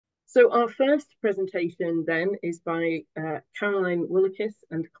So our first presentation then is by Carolyn Willekes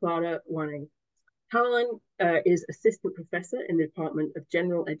and Clara Wanning. Carolyn is Assistant Professor in the Department of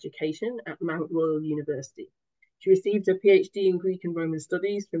General Education at Mount Royal University. She received a Ph.D. in Greek and Roman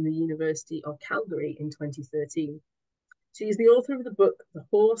Studies from the University of Calgary in 2013. She is the author of the book, The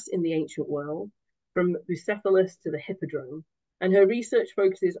Horse in the Ancient World, From Bucephalus to the Hippodrome, and her research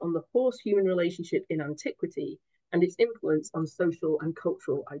focuses on the horse-human relationship in antiquity and its influence on social and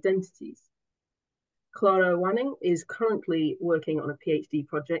cultural identities. Clara Wanning is currently working on a PhD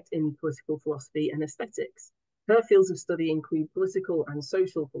project in political philosophy and aesthetics. Her fields of study include political and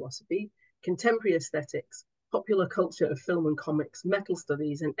social philosophy, contemporary aesthetics, popular culture of film and comics, metal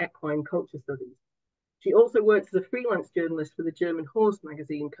studies, and equine culture studies. She also works as a freelance journalist for the German horse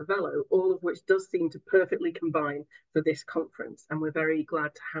magazine Cavalry, all of which does seem to perfectly combine for this conference, and we're very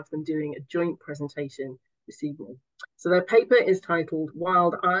glad to have them doing a joint presentation this evening. So their paper is titled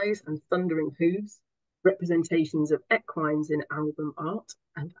Wild Eyes and Thundering Hooves, Representations of Equines in Album Art,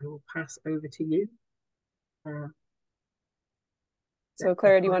 and I will pass over to you. So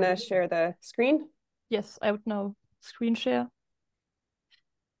Clara, do you want to share the screen? Yes, I would now screen share.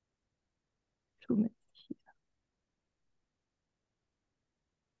 2 minutes.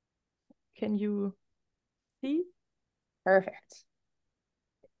 Can you see? Perfect.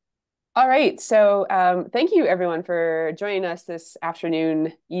 All right, so thank you everyone for joining us this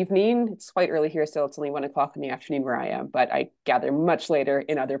afternoon, evening. It's quite early here still. It's only 1 o'clock in the afternoon where I am, but I gather much later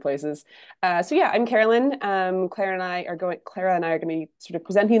in other places. So yeah, I'm Carolyn. Clara and I are going to be sort of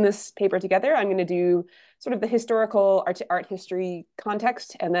presenting this paper together. I'm going to do sort of the historical art history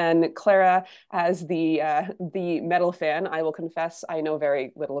context, and then Clara, as the metal fan, I will confess I know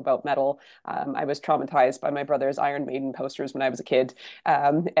very little about metal. I was traumatized by my brother's Iron Maiden posters when I was a kid.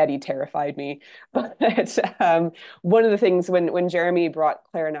 Eddie terrified me. But one of the things when Jeremy brought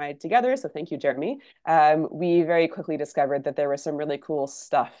Clara and I together, so thank you, Jeremy, we very quickly discovered that there was some really cool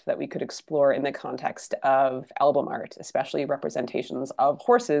stuff that we could explore in the context of album art, especially representations of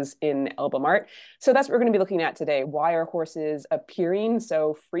horses in album art. So that's what we're going to be looking at today. Why are horses appearing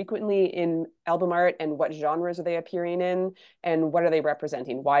so frequently in album art, and what genres are they appearing in, and what are they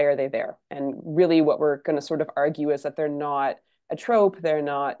representing? Why are they there? And really what we're going to sort of argue is that they're not a trope. They're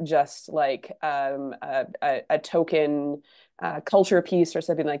not just like a token culture piece or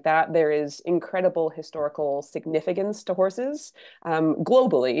something like that. There is incredible historical significance to horses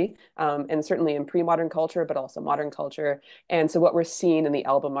globally, and certainly in pre-modern culture, but also modern culture. And so what we're seeing in the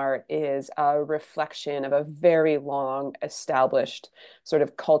album art is a reflection of a very long established sort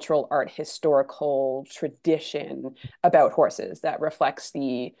of cultural art historical tradition about horses that reflects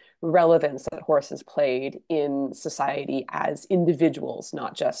the relevance that horses played in society as individuals,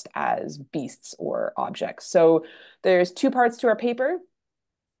 not just as beasts or objects. So there's 2 parts to our paper.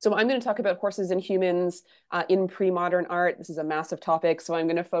 So I'm going to talk about horses and humans in pre-modern art. This is a massive topic, so I'm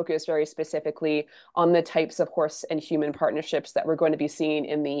going to focus very specifically on the types of horse and human partnerships that we're going to be seeing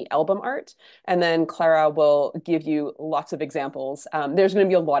in the album art. And then Clara will give you lots of examples. There's going to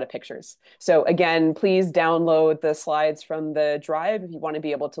be a lot of pictures. So again, please download the slides from the drive if you want to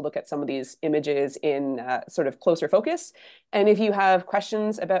be able to look at some of these images in sort of closer focus. And if you have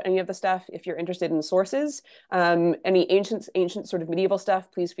questions about any of the stuff, if you're interested in sources, any ancient sort of medieval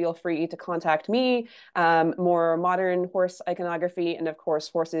stuff, please feel free to contact me. More modern horse iconography, and of course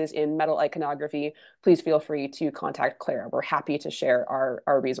horses in metal iconography, please feel free to contact Clara. We're happy to share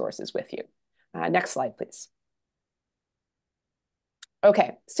our resources with you. Next slide, please.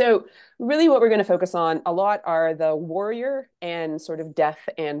 Okay, so really what we're going to focus on a lot are the warrior and sort of death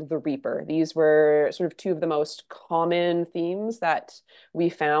and the reaper. These were sort of 2 of the most common themes that we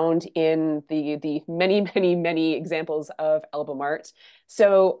found in the many examples of album art.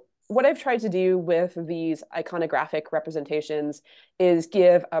 So what I've tried to do with these iconographic representations is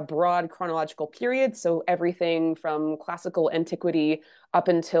give a broad chronological period. So everything from classical antiquity up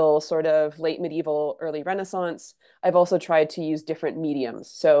until sort of late medieval, early Renaissance. I've also tried to use different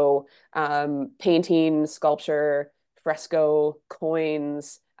mediums. So painting, sculpture, fresco,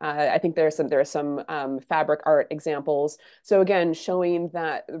 coins. I think there are some fabric art examples. So again, showing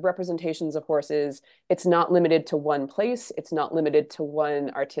that representations of horses, it's not limited to one place. It's not limited to one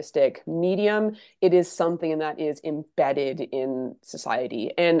artistic medium. It is something that is embedded in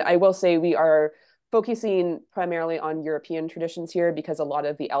society. And I will say we are focusing primarily on European traditions here because a lot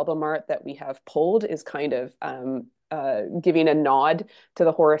of the album art that we have pulled is kind of giving a nod to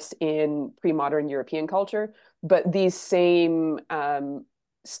the horse in pre-modern European culture. But these same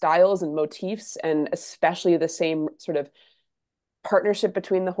styles and motifs, and especially the same sort of partnership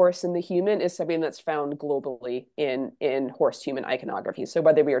between the horse and the human is something that's found globally in horse-human iconography. So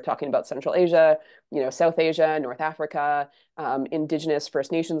whether we are talking about Central Asia, South Asia, North Africa, indigenous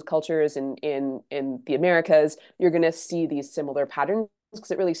First Nations cultures in the Americas, you're going to see these similar patterns because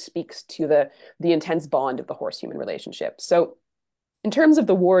it really speaks to the intense bond of the horse-human relationship. So in terms of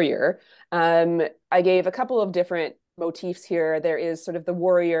the warrior, I gave a couple of different motifs here. There is sort of the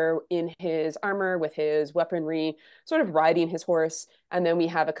warrior in his armor with his weaponry, sort of riding his horse. And then we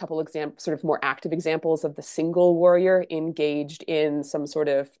have a couple examples, sort of more active examples of the single warrior engaged in some sort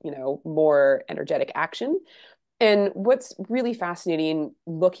of, more energetic action. And what's really fascinating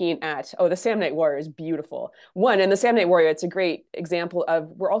looking at, the Samnite warrior is beautiful. And the Samnite warrior, it's a great example of,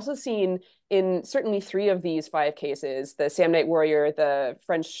 we're also seeing in certainly 3 of these 5 cases, the Samnite warrior, the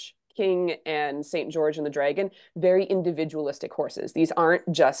French king, and St. George and the Dragon, very individualistic horses. These aren't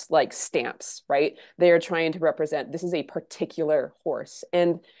just like stamps, right? They are trying to represent, this is a particular horse.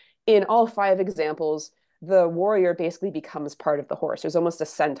 And in all 5 examples, the warrior basically becomes part of the horse. There's almost a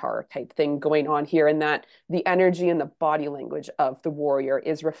centaur type thing going on here, in that the energy and the body language of the warrior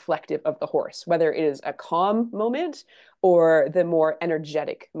is reflective of the horse, whether it is a calm moment or the more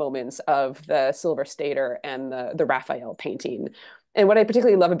energetic moments of the Silver Stater and the Raphael painting. And what I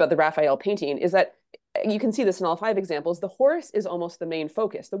particularly love about the Raphael painting is that you can see this in all 5 examples. The horse is almost the main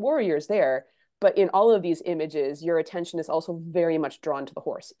focus. The warrior is there, but in all of these images, your attention is also very much drawn to the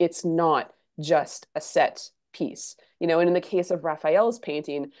horse. It's not just a set piece, and in the case of Raphael's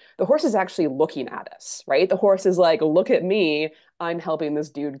painting, the horse is actually looking at us, right? The horse is like, look at me, I'm helping this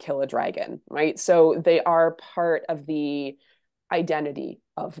dude kill a dragon, right? So they are part of the identity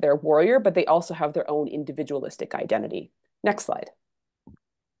of their warrior, but they also have their own individualistic identity. Next slide.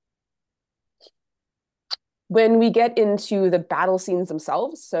 When we get into the battle scenes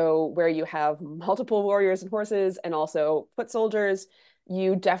themselves, so where you have multiple warriors and horses and also foot soldiers,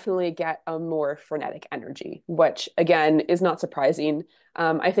 you definitely get a more frenetic energy, which again is not surprising.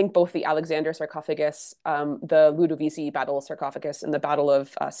 I think both the Alexander sarcophagus, the Ludovisi battle sarcophagus, and the Battle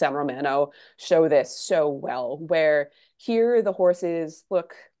of San Romano show this so well, where here the horses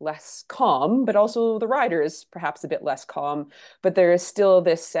look less calm, but also the riders perhaps a bit less calm, but there is still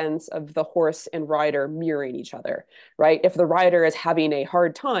this sense of the horse and rider mirroring each other, right? If the rider is having a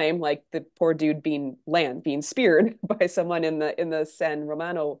hard time, like the poor dude being speared by someone in the San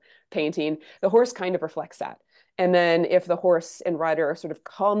Romano painting, the horse kind of reflects that. And then if the horse and rider are sort of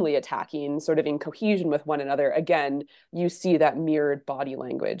calmly attacking, sort of in cohesion with one another, again, you see that mirrored body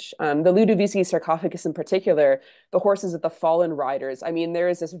language. The Ludovisi sarcophagus in particular, the horses of the fallen riders, I mean, there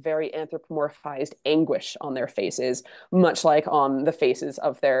is this very anthropomorphized anguish on their faces, much like on the faces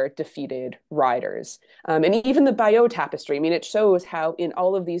of their defeated riders. And even the Bayeux tapestry, I mean, it shows how in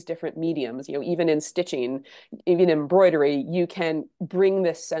all of these different mediums, even in stitching, even embroidery, you can bring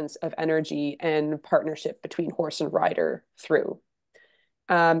this sense of energy and partnership between horse and rider through.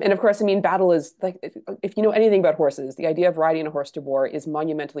 And of course, I mean, battle is like, if you know anything about horses, the idea of riding a horse to war is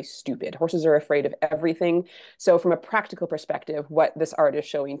monumentally stupid. Horses are afraid of everything. So from a practical perspective, what this art is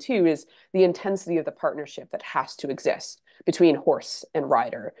showing too is the intensity of the partnership that has to exist between horse and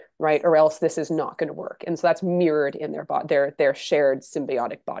rider, right? Or else this is not going to work. And so that's mirrored in their shared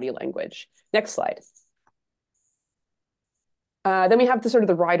symbiotic body language. Next slide. Then we have the sort of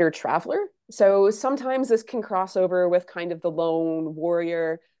the rider traveler. So sometimes this can cross over with kind of the lone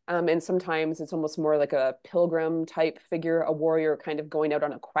warrior, and sometimes it's almost more like a pilgrim type figure, a warrior kind of going out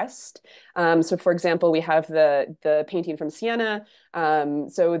on a quest. So for example, we have the painting from Siena.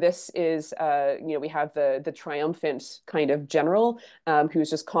 So this is, we have the triumphant kind of general who's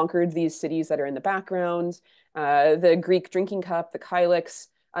just conquered these cities that are in the background. The Greek drinking cup, the kylix.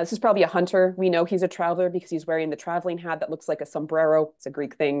 This is probably a hunter. We know he's a traveler because he's wearing the traveling hat that looks like a sombrero. It's a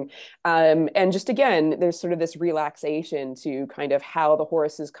Greek thing. And just again, there's sort of this relaxation to kind of how the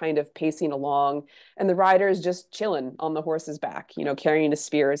horse is kind of pacing along and the rider is just chilling on the horse's back, carrying his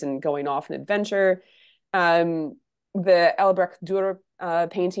spears and going off an adventure. The Albrecht Dürer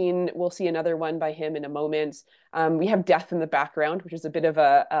painting, we'll see another one by him in a moment. We have death in the background, which is a bit of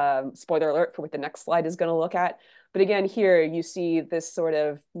a spoiler alert for what the next slide is going to look at. But again, here you see this sort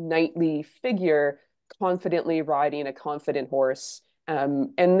of knightly figure confidently riding a confident horse.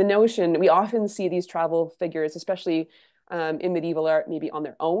 And the notion, we often see these travel figures, especially in medieval art, maybe on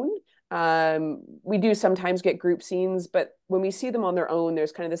their own. We do sometimes get group scenes, but when we see them on their own,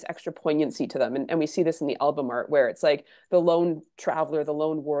 there's kind of this extra poignancy to them. And we see this in the album art where it's like the lone traveler, the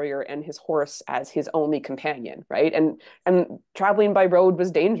lone warrior, and his horse as his only companion, right? And traveling by road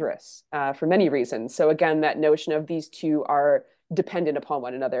was dangerous for many reasons. So again, that notion of these two are dependent upon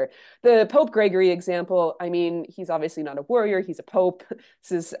one another. The Pope Gregory example, I mean, he's obviously not a warrior, he's a pope.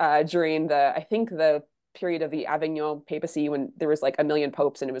 This is during the period of the Avignon papacy when there was like 1 million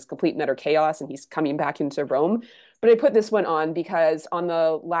popes and it was complete and utter chaos, and he's coming back into Rome. But I put this one on because on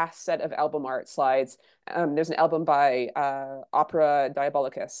the last set of album art slides, there's an album by Opera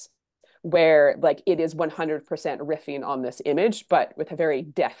Diabolicus where like it is 100% riffing on this image, but with a very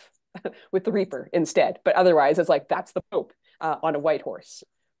deaf, with the Reaper instead. But otherwise, it's like, that's the Pope on a white horse.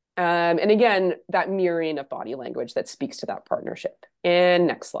 And again, that mirroring of body language that speaks to that partnership. And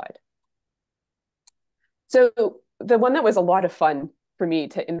next slide. So the one that was a lot of fun for me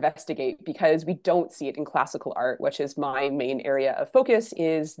to investigate, because we don't see it in classical art, which is my main area of focus,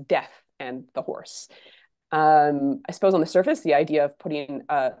 is death and the horse. I suppose on the surface, the idea of putting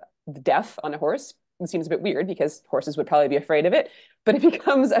death on a horse seems a bit weird because horses would probably be afraid of it, but it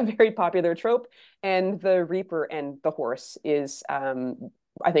becomes a very popular trope. And the Reaper and the horse is,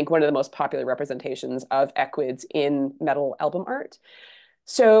 I think, one of the most popular representations of equids in metal album art.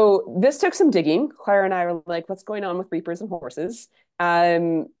 So this took some digging. Clara and I were like, what's going on with Reapers and horses?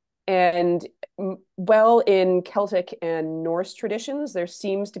 And well, in Celtic and Norse traditions, there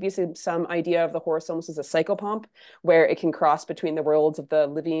seems to be some idea of the horse almost as a psychopomp, where it can cross between the worlds of the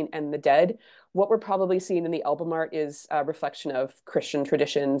living and the dead. What we're probably seeing in the album art is a reflection of Christian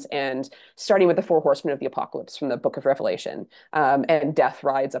traditions, and starting with the 4 horsemen of the apocalypse from the Book of Revelation, and death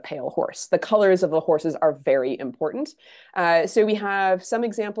rides a pale horse. The colors of the horses are very important. So we have some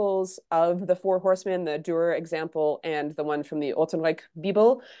examples of the 4 horsemen, the Dürer example and the one from the Ottenreich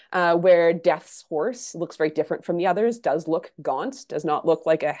Bible, where death's horse looks very different from the others, does look gaunt, does not look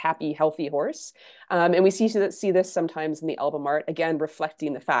like a happy, healthy horse. And we see this sometimes in the album art, again,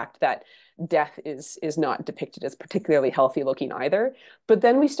 reflecting the fact that death is not depicted as particularly healthy looking either. But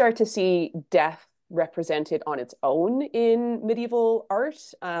then we start to see death represented on its own in medieval art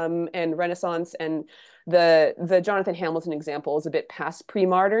and Renaissance. And the Jonathan Hamilton example is a bit past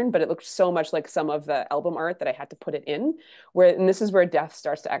pre-modern, but it looked so much like some of the album art that I had to put it in. And this is where death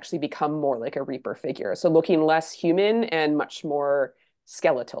starts to actually become more like a Reaper figure. So looking less human and much more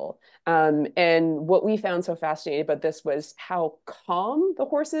skeletal. And what we found so fascinating about this was how calm the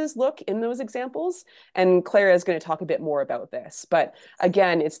horses look in those examples. And Clara is going to talk a bit more about this. But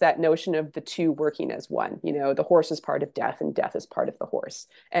again, it's that notion of the two working as one. You know, the horse is part of death and death is part of the horse.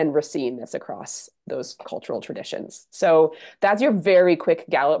 And we're seeing this across those cultural traditions. So that's your very quick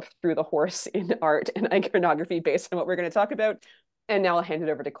gallop through the horse in art and iconography based on what we're going to talk about. And now I'll hand it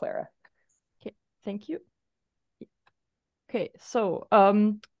over to Clara. Okay, thank you. Okay, so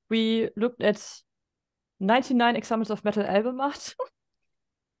we looked at 99 examples of metal album art,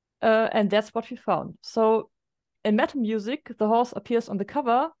 and that's what we found. So in metal music, the horse appears on the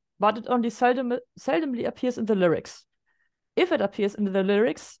cover, but it only seldomly appears in the lyrics. If it appears in the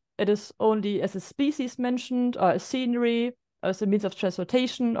lyrics, it is only as a species mentioned, or as scenery, or as a means of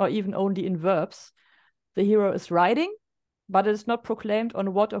transportation, or even only in verbs. The hero is riding, but it is not proclaimed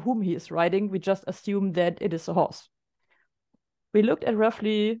on what or whom he is riding. We just assume that it is a horse. We looked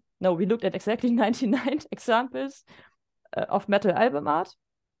at exactly 99 examples of metal album art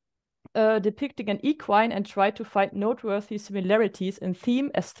depicting an equine and tried to find noteworthy similarities in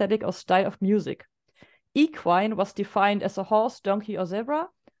theme, aesthetic, or style of music. Equine was defined as a horse, donkey, or zebra,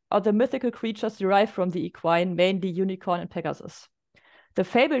 or the mythical creatures derived from the equine, mainly unicorn and pegasus. The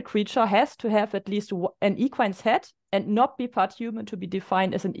fabled creature has to have at least an equine's head and not be part human to be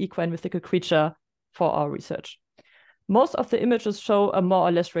defined as an equine mythical creature for our research. Most of the images show a more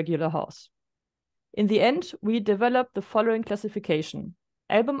or less regular horse. In the end, we developed the following classification.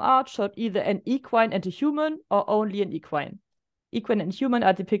 Album art showed either an equine and a human or only an equine. Equine and human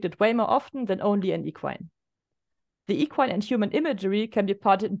are depicted way more often than only an equine. The equine and human imagery can be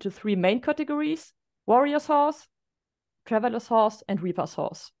parted into 3 main categories: warrior's horse, traveler's horse, and reaper's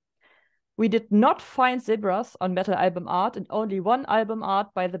horse. We did not find zebras on metal album art, and only one album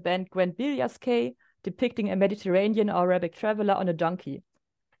art by the band Gwent Bilyaskay depicting a Mediterranean or Arabic traveler on a donkey.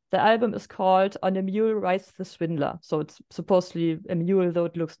 The album is called On a Mule Rides the Swindler, so it's supposedly a mule, though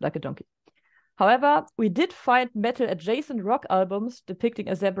it looks like a donkey. However, we did find metal-adjacent rock albums depicting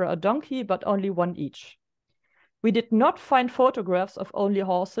a zebra or donkey, but only one each. We did not find photographs of only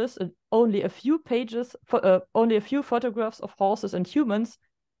horses, and only a few photographs of horses and humans.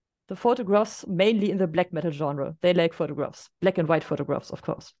 The photographs mainly in the black metal genre. They like photographs, black and white photographs, of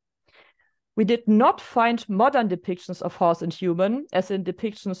course. We did not find modern depictions of horse and human, as in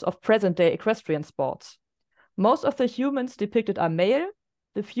depictions of present-day equestrian sports. Most of the humans depicted are male.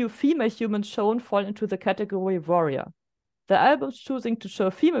 The few female humans shown fall into the category warrior. The albums choosing to show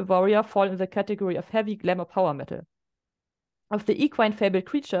female warrior fall in the category of heavy glamour power metal. Of the equine fabled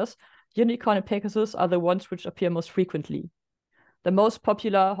creatures, unicorn and Pegasus are the ones which appear most frequently. The most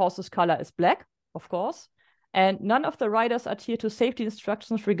popular horse's color is black, of course, and none of the riders adhere to safety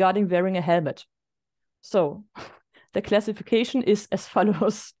instructions regarding wearing a helmet. So, the classification is as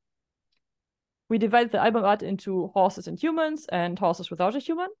follows. We divide the album art into horses and humans and horses without a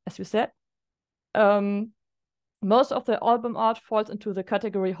human, as we said. Most of the album art falls into the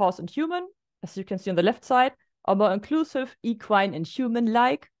category horse and human, as you can see on the left side, or more inclusive, equine and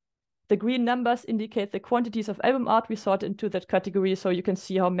human-like. The green numbers indicate the quantities of album art we sort into that category, so you can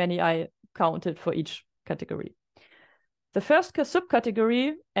see how many I counted for each category. The first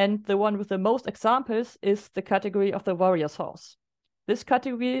subcategory, and the one with the most examples, is the category of the warrior's horse. This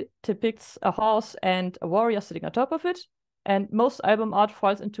category depicts a horse and a warrior sitting on top of it, and most album art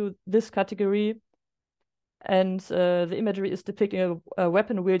falls into this category, and the imagery is depicting a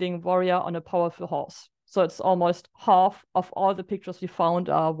weapon-wielding warrior on a powerful horse. So it's almost half of all the pictures we found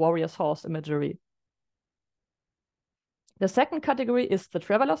are warrior's horse imagery. The second category is the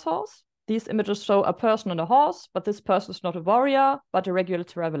traveler's horse. These images show a person on a horse, but this person is not a warrior, but a regular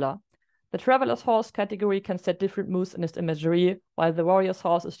traveler. The traveler's horse category can set different moods in its imagery, while the warrior's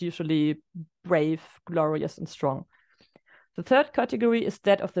horse is usually brave, glorious, and strong. The third category is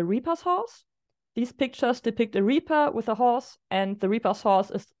that of the reaper's horse. These pictures depict a reaper with a horse, and the reaper's horse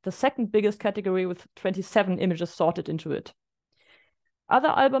is the second biggest category with 27 images sorted into it. Other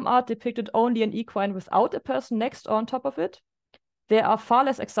album art depicted only an equine without a person next or on top of it. There are far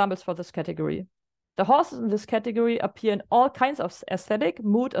less examples for this category. The horses in this category appear in all kinds of aesthetic,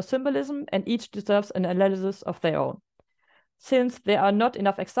 mood, or symbolism, and each deserves an analysis of their own. Since there are not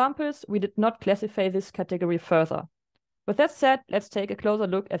enough examples, we did not classify this category further. With that said, let's take a closer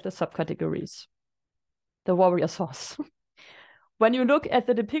look at the subcategories. The warrior's horse. When you look at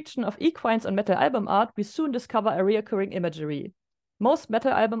the depiction of equines on metal album art, we soon discover a recurring imagery. Most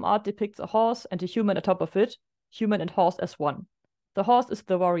metal album art depicts a horse and a human atop of it, human and horse as one. The horse is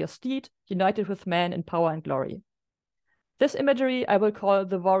the warrior's steed, united with man in power and glory. This imagery I will call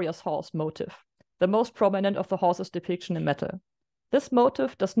the warrior's horse motif, the most prominent of the horse's depiction in metal. This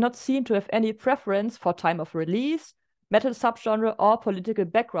motif does not seem to have any preference for time of release, metal subgenre, or political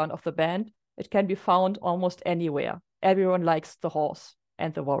background of the band. It can be found almost anywhere. Everyone likes the horse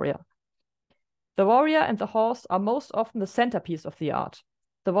and the warrior. The warrior and the horse are most often the centerpiece of the art.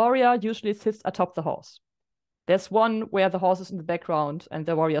 The warrior usually sits atop the horse. There's one where the horse is in the background and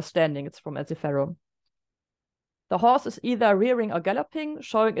the warrior standing. It's from Equestrian. The horse is either rearing or galloping,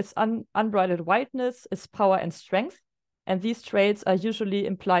 showing its unbridled wildness, its power and strength, and these traits are usually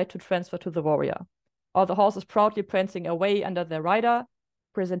implied to transfer to the warrior. Or the horse is proudly prancing away under their rider,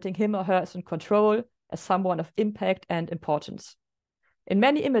 presenting him or her as in control, as someone of impact and importance. In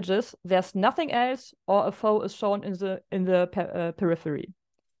many images, there's nothing else, or a foe is shown in the periphery.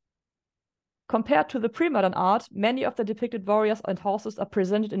 Compared to the pre-modern art, many of the depicted warriors and horses are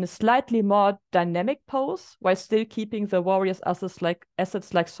presented in a slightly more dynamic pose, while still keeping the warriors' assets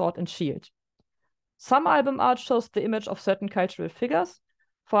like sword and shield. Some album art shows the image of certain cultural figures,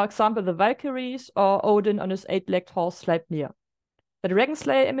 for example, the Valkyries or Odin on his 8-legged horse Sleipnir. The dragon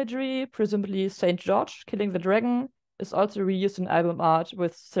slayer imagery, presumably St. George killing the dragon, is also reused in album art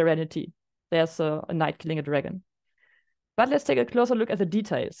with Serenity. There's a knight killing a dragon. But let's take a closer look at the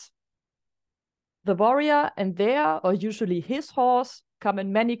details. The warrior and their, or usually his horse, come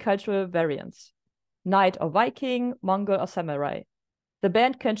in many cultural variants. Knight or Viking, Mongol or Samurai. The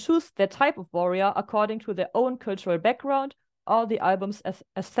band can choose their type of warrior according to their own cultural background or the album's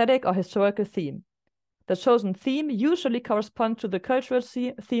aesthetic or historical theme. The chosen theme usually corresponds to the cultural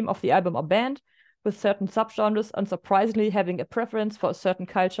theme of the album or band, with certain subgenres unsurprisingly having a preference for a certain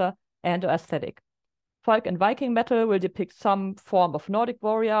culture and or aesthetic. Folk and Viking metal will depict some form of Nordic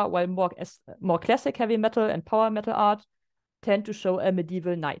warrior, while more classic heavy metal and power metal art tend to show a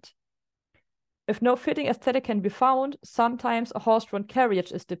medieval knight. If no fitting aesthetic can be found, sometimes a horse-drawn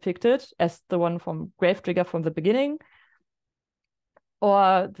carriage is depicted, as the one from Gravedigger from the beginning,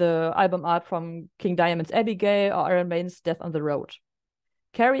 or the album art from King Diamond's Abigail or Iron Maiden's Death on the Road.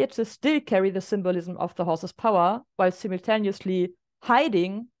 Carriages still carry the symbolism of the horse's power, while simultaneously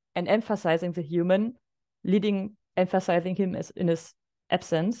hiding and emphasizing the human, emphasizing him in his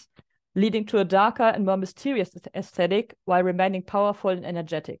absence, leading to a darker and more mysterious aesthetic while remaining powerful and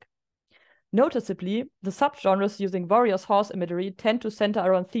energetic. Noticeably, the subgenres using warrior's horse imagery tend to center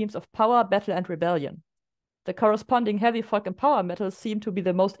around themes of power, battle, and rebellion. The corresponding heavy folk and power metal seem to be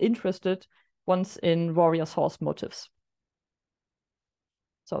the most interested ones in warrior's horse motifs.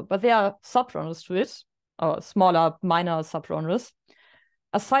 But there are subgenres to it, or smaller, minor subgenres.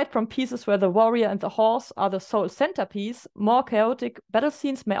 Aside from pieces where the warrior and the horse are the sole centerpiece, more chaotic battle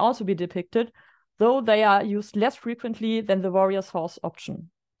scenes may also be depicted, though they are used less frequently than the warrior's horse option.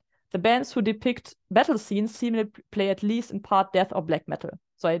 The bands who depict battle scenes seemingly play at least in part death or black metal.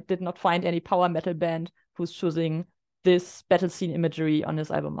 So I did not find any power metal band who's choosing this battle scene imagery on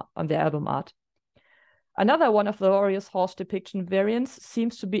their album art. Another one of the warrior's horse depiction variants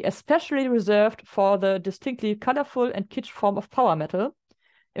seems to be especially reserved for the distinctly colorful and kitsch form of power metal,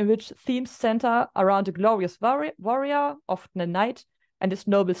 in which themes center around a glorious warrior, often a knight, and his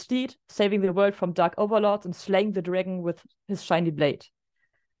noble steed, saving the world from dark overlords and slaying the dragon with his shiny blade.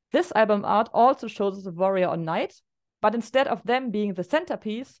 This album art also shows the warrior or knight, but instead of them being the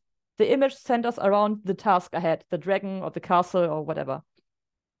centerpiece, the image centers around the task ahead, the dragon or the castle or whatever.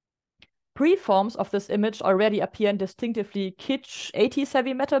 Pre-forms of this image already appear in distinctively kitsch 80s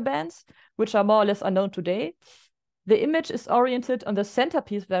heavy metal bands, which are more or less unknown today. The image is oriented on the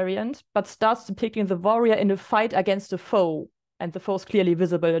centerpiece variant, but starts depicting the warrior in a fight against a foe, and the foe is clearly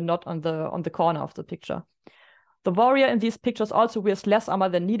visible and not on the corner of the picture. The warrior in these pictures also wears less armor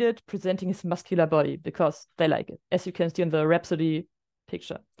than needed, presenting his muscular body, because they like it, as you can see in the Rhapsody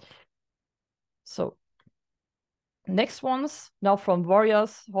picture. So, next ones, now from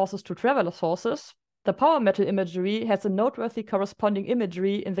warriors' horses to travelers' horses. The power metal imagery has a noteworthy corresponding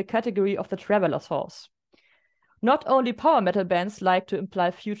imagery in the category of the traveler's horse. Not only power metal bands like to imply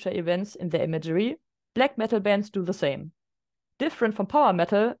future events in their imagery, black metal bands do the same. Different from power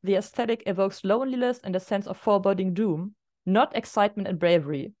metal, the aesthetic evokes loneliness and a sense of foreboding doom, not excitement and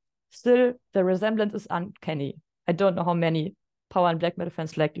bravery. Still, the resemblance is uncanny. I don't know how many power and black metal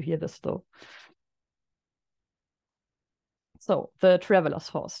fans like to hear this though. So, the traveler's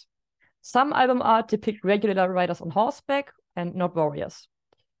horse. Some album art depict regular riders on horseback and not warriors.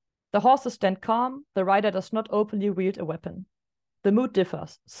 The horses stand calm, the rider does not openly wield a weapon. The mood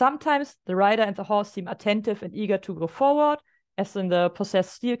differs. Sometimes the rider and the horse seem attentive and eager to go forward, as in the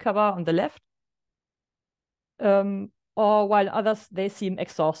Possessed Steel cover on the left, or while others, they seem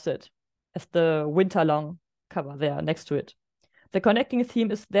exhausted, as the Winterlong cover there next to it. The connecting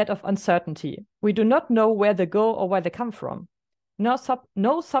theme is that of uncertainty. We do not know where they go or where they come from. No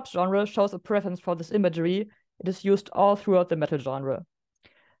subgenre shows a preference for this imagery. It is used all throughout the metal genre.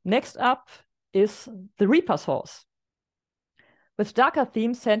 Next up is the Reaper's horse. With darker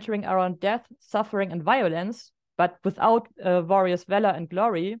themes centering around death, suffering, and violence, but without warrior's valor and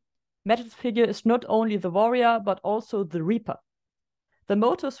glory, Metal's figure is not only the warrior, but also the Reaper. The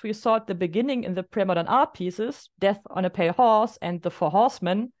motifs we saw at the beginning in the pre-modern art pieces, death on a pale horse and the four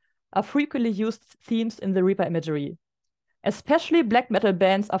horsemen, are frequently used themes in the Reaper imagery. Especially black metal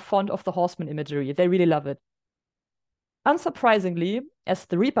bands are fond of the horseman imagery. They really love it. Unsurprisingly, as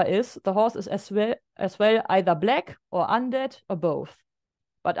the Reaper is, the horse is as well either black or undead or both.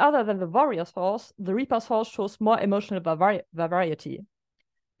 But other than the warrior's horse, the Reaper's horse shows more emotional variety.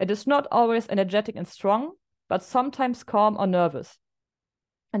 It is not always energetic and strong, but sometimes calm or nervous.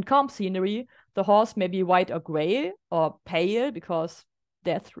 In calm scenery, the horse may be white or gray or pale, because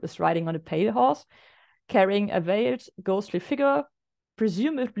death is riding on a pale horse, carrying a veiled, ghostly figure,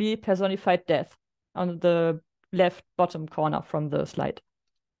 presumably personified death, on the left bottom corner from the slide.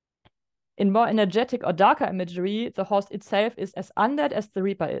 In more energetic or darker imagery, the horse itself is as undead as the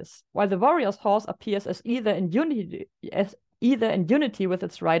Reaper is, while the warrior's horse appears as either in unity with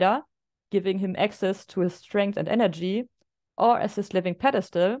its rider, giving him access to his strength and energy, or as his living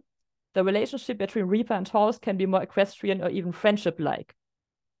pedestal. The relationship between Reaper and horse can be more equestrian or even friendship-like.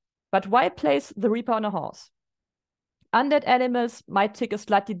 But why place the Reaper on a horse? Undead animals might tick a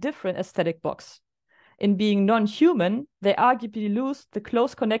slightly different aesthetic box. In being non-human, they arguably lose the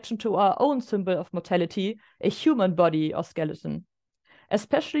close connection to our own symbol of mortality, a human body or skeleton.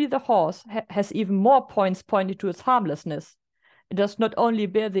 Especially the horse has even more points pointing to its harmlessness. It does not only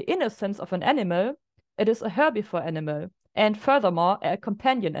bear the innocence of an animal, it is a herbivore animal, and furthermore, a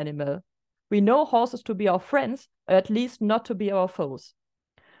companion animal. We know horses to be our friends, or at least not to be our foes.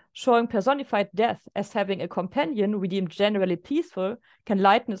 Showing personified death as having a companion we deem generally peaceful can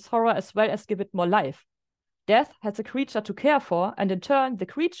lighten its horror as well as give it more life. Death has a creature to care for, and in turn, the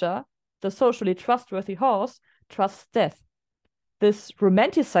creature, the socially trustworthy horse, trusts death. This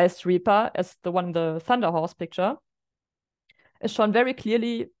romanticized Reaper, as the one in the Thunder Horse picture, is shown very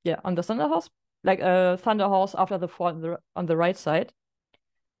clearly, on the Thunder Horse, like a Thunder Horse after the fall on the right side.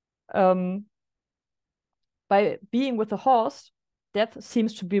 By being with the horse, death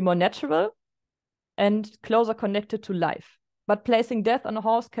seems to be more natural and closer connected to life. But placing death on a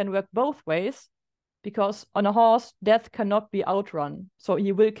horse can work both ways, because on a horse, death cannot be outrun, so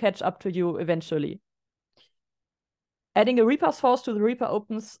he will catch up to you eventually. Adding a reaper's horse to the reaper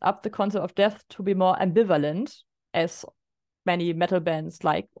opens up the concept of death to be more ambivalent, as many metal bands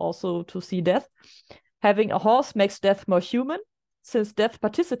like also to see death. Having a horse makes death more human, since death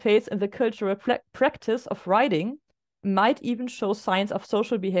participates in the cultural practice of riding, might even show signs of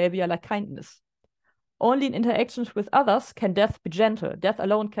social behavior like kindness. Only in interactions with others can death be gentle. Death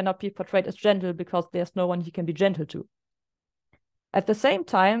alone cannot be portrayed as gentle because there's no one he can be gentle to. At the same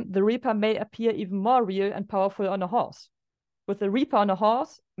time, the reaper may appear even more real and powerful on a horse. With the reaper on a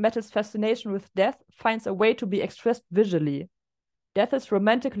horse, metal's fascination with death finds a way to be expressed visually. Death is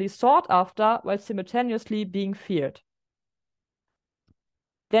romantically sought after while simultaneously being feared.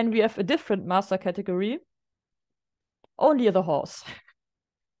 Then we have a different master category, only the horse.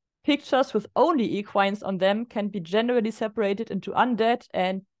 Pictures with only equines on them can be generally separated into undead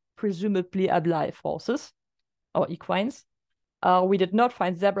and presumably alive horses, or equines. We did not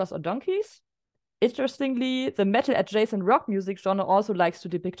find zebras or donkeys. Interestingly, the metal-adjacent rock music genre also likes to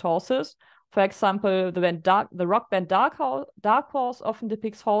depict horses. For example, the rock band Dark Horse often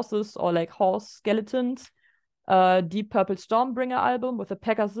depicts horses or like horse skeletons. Deep Purple Stormbringer album with a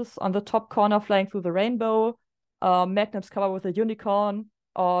Pegasus on the top corner flying through the rainbow. Magnum's cover with a unicorn,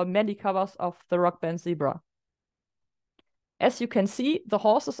 or many covers of the rock band Zebra. As you can see, the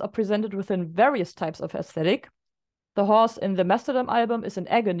horses are presented within various types of aesthetic. The horse in the Mastodon album is in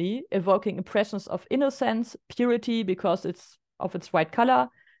agony, evoking impressions of innocence, purity because of its white color,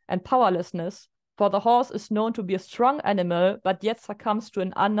 and powerlessness, for the horse is known to be a strong animal, but yet succumbs to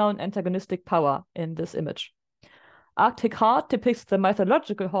an unknown antagonistic power in this image. Arctic Heart depicts the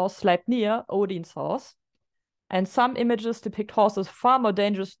mythological horse Sleipnir, Odin's horse, and some images depict horses far more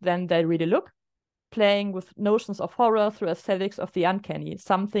dangerous than they really look, playing with notions of horror through aesthetics of the uncanny.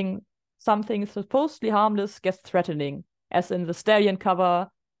 Something supposedly harmless gets threatening, as in the Stallion cover,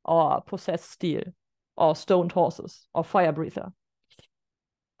 or Possessed Steel, or Stoned Horses, or Fire Breather.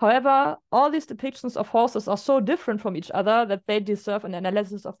 However, all these depictions of horses are so different from each other that they deserve an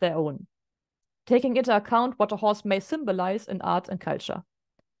analysis of their own, taking into account what a horse may symbolize in art and culture.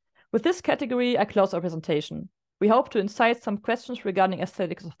 With this category, I close our presentation. We hope to incite some questions regarding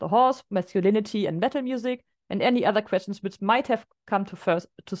aesthetics of the horse, masculinity, and metal music, and any other questions which might have come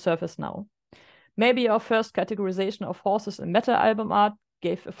to surface now. Maybe our first categorization of horses in metal album art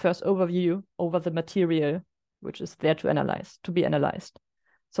gave a first overview over the material which is there to be analyzed.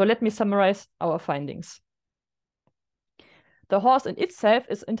 So let me summarize our findings. The horse in itself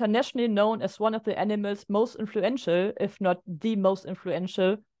is internationally known as one of the animals most influential, if not the most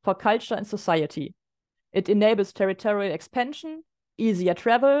influential, for culture and society. It enables territorial expansion, easier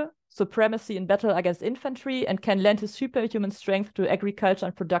travel, supremacy in battle against infantry, and can lend his superhuman strength to agriculture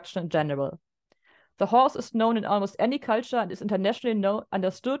and production in general. The horse is known in almost any culture and is internationally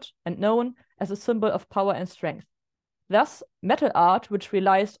understood and known as a symbol of power and strength. Thus, metal art, which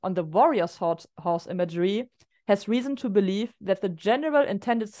relies on the warrior's horse imagery, has reason to believe that the general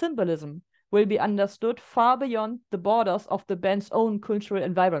intended symbolism will be understood far beyond the borders of the band's own cultural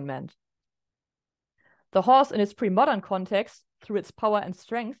environment. The horse in its pre-modern context, through its power and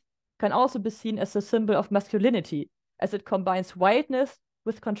strength, can also be seen as a symbol of masculinity, as it combines wildness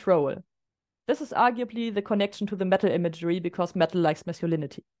with control. This is arguably the connection to the metal imagery because metal likes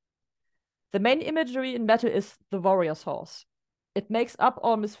masculinity. The main imagery in metal is the warrior's horse. It makes up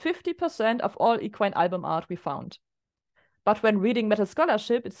almost 50% of all equine album art we found. But when reading metal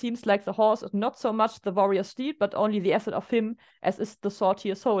scholarship, it seems like the horse is not so much the warrior's steed, but only the asset of him, as is the sword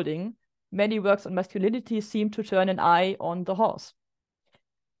he is holding. Many works on masculinity seem to turn an eye on the horse.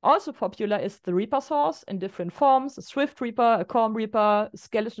 Also popular is the reaper's horse in different forms: a swift reaper, a calm reaper, a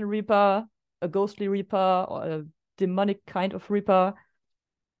skeleton reaper, a ghostly reaper, or a demonic kind of reaper.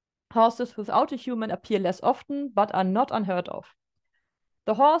 Horses without a human appear less often, but are not unheard of.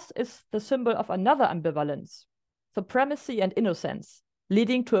 The horse is the symbol of another ambivalence, supremacy and innocence,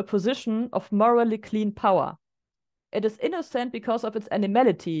 leading to a position of morally clean power. It is innocent because of its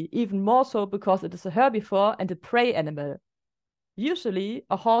animality, even more so because it is a herbivore and a prey animal. Usually,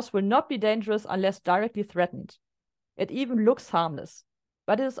 a horse will not be dangerous unless directly threatened. It even looks harmless,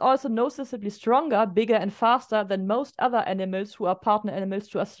 but it is also noticeably stronger, bigger, and faster than most other animals who are partner animals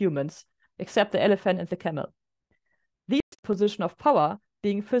to us humans, except the elephant and the camel. This position of power,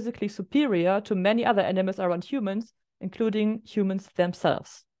 being physically superior to many other animals around humans, including humans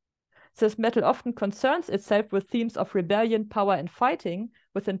themselves. Since metal often concerns itself with themes of rebellion, power, and fighting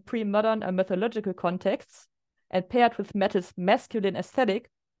within pre-modern and mythological contexts, and paired with metal's masculine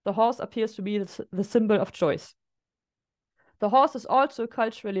aesthetic, the horse appears to be the symbol of choice. The horse is also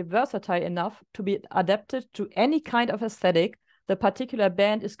culturally versatile enough to be adapted to any kind of aesthetic the particular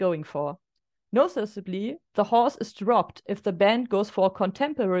band is going for. Noticeably, the horse is dropped if the band goes for a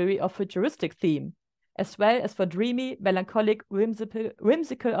contemporary or futuristic theme, as well as for dreamy, melancholic,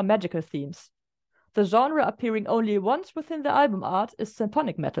 whimsical or magical themes. The genre appearing only once within the album art is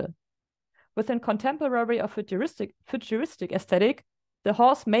symphonic metal. Within contemporary or futuristic aesthetic, the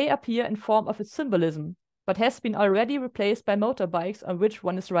horse may appear in form of its symbolism, but has been already replaced by motorbikes on which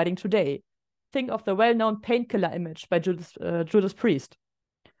one is riding today. Think of the well-known Painkiller image by Judas Priest.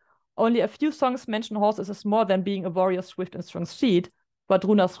 Only a few songs mention horses as more than being a warrior's swift and strong steed, but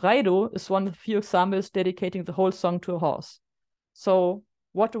Runa's Raido is one of the few examples dedicating the whole song to a horse. So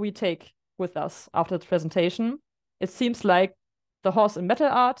what do we take with us after the presentation? It seems like the horse in metal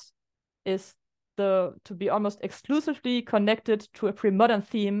art is to be almost exclusively connected to a pre-modern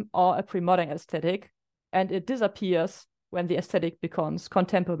theme or a pre-modern aesthetic, and it disappears when the aesthetic becomes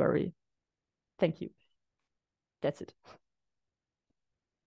contemporary. Thank you. That's it.